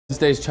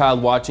Today's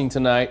child watching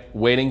tonight,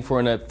 waiting for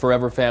a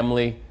forever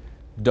family,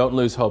 don't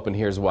lose hope, and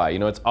here's why. You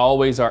know, it's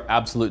always our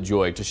absolute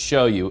joy to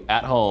show you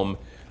at home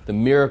the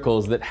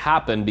miracles that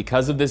happen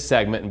because of this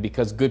segment and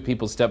because good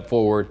people step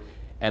forward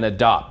and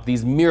adopt.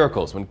 These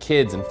miracles when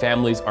kids and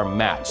families are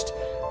matched.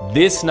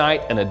 This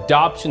night, an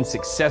adoption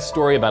success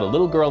story about a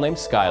little girl named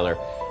Skyler.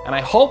 And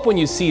I hope when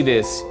you see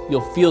this,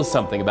 you'll feel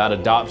something about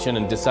adoption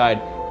and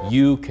decide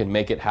you can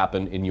make it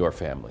happen in your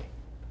family.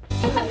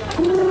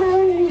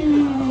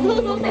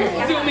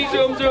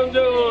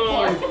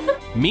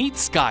 Meet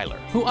Skyler,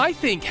 who I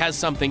think has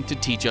something to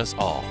teach us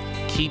all.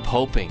 Keep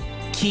hoping,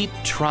 keep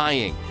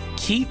trying,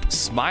 keep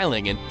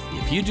smiling, and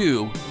if you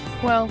do,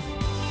 well,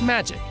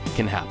 magic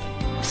can happen.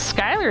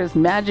 Skyler is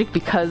magic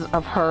because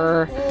of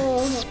her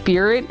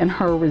spirit and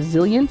her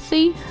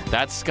resiliency.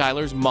 That's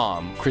Skyler's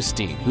mom,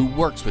 Christine, who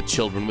works with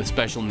children with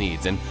special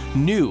needs and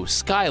knew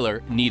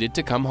Skyler needed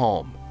to come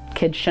home.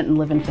 Kids shouldn't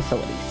live in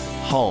facilities.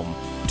 Home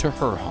to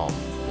her home.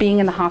 Being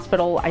in the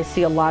hospital, I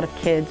see a lot of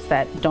kids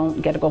that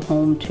don't get to go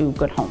home to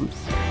good homes.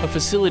 A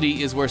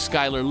facility is where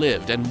Skyler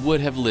lived and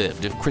would have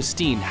lived if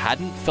Christine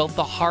hadn't felt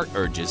the heart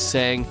urges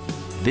saying,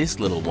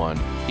 "This little one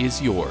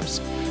is yours."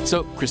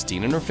 So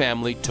Christine and her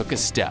family took a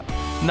step,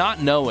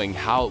 not knowing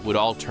how it would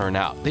all turn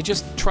out. They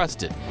just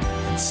trusted,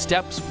 and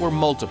steps were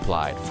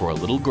multiplied for a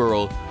little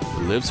girl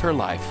who lives her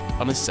life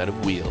on a set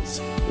of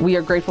wheels. We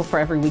are grateful for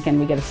every weekend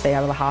we get to stay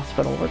out of the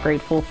hospital. We're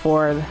grateful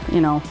for,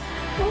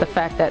 the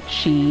fact that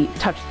she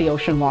touched the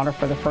ocean water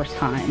for the first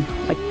time.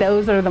 Like,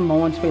 those are the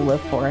moments we live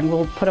for, and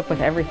we'll put up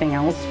with everything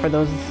else for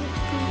those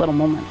little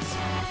moments.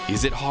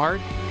 Is it hard?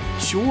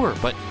 Sure,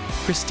 but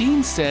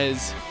Christine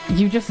says,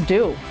 you just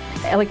do.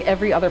 Like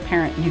every other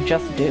parent, you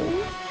just do.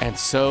 And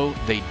so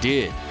they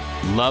did.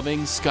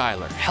 Loving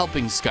Skyler,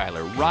 helping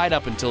Skyler right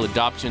up until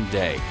adoption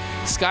day.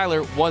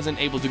 Skyler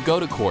wasn't able to go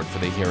to court for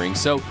the hearing,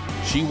 so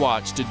she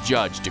watched a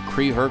judge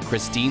decree her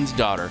Christine's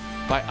daughter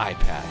by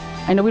iPad.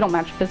 I know we don't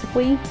match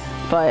physically,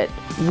 but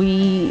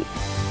we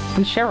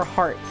share our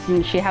hearts. I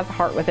mean, she has a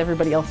heart with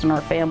everybody else in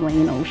our family.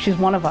 You know, she's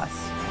one of us.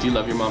 Do you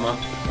love your mama?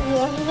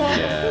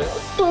 Yeah.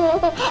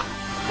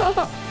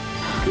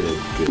 Good.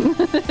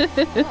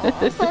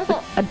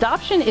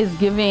 Adoption is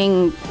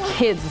giving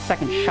kids a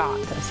second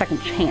shot, a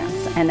second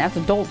chance. And as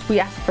adults,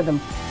 we ask for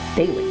them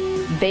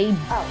daily. They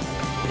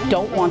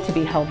don't want to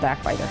be held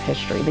back by their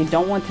history. They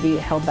don't want to be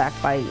held back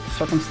by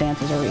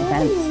circumstances or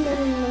events.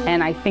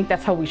 And I think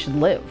that's how we should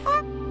live.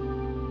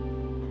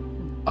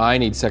 I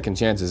need second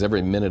chances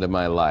every minute of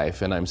my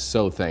life, and I'm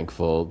so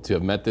thankful to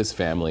have met this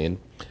family and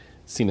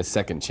seen a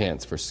second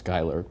chance for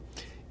Skyler.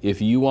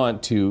 If you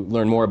want to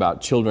learn more about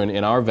children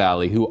in our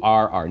valley who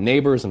are our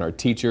neighbors and our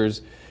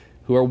teachers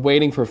who are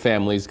waiting for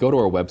families, go to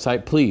our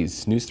website,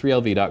 please,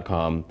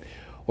 news3lv.com,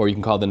 or you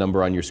can call the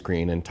number on your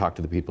screen and talk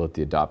to the people at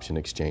the Adoption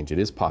Exchange. It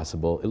is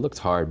possible. It looks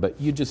hard, but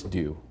you just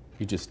do.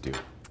 You just do.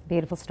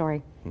 Beautiful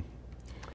story.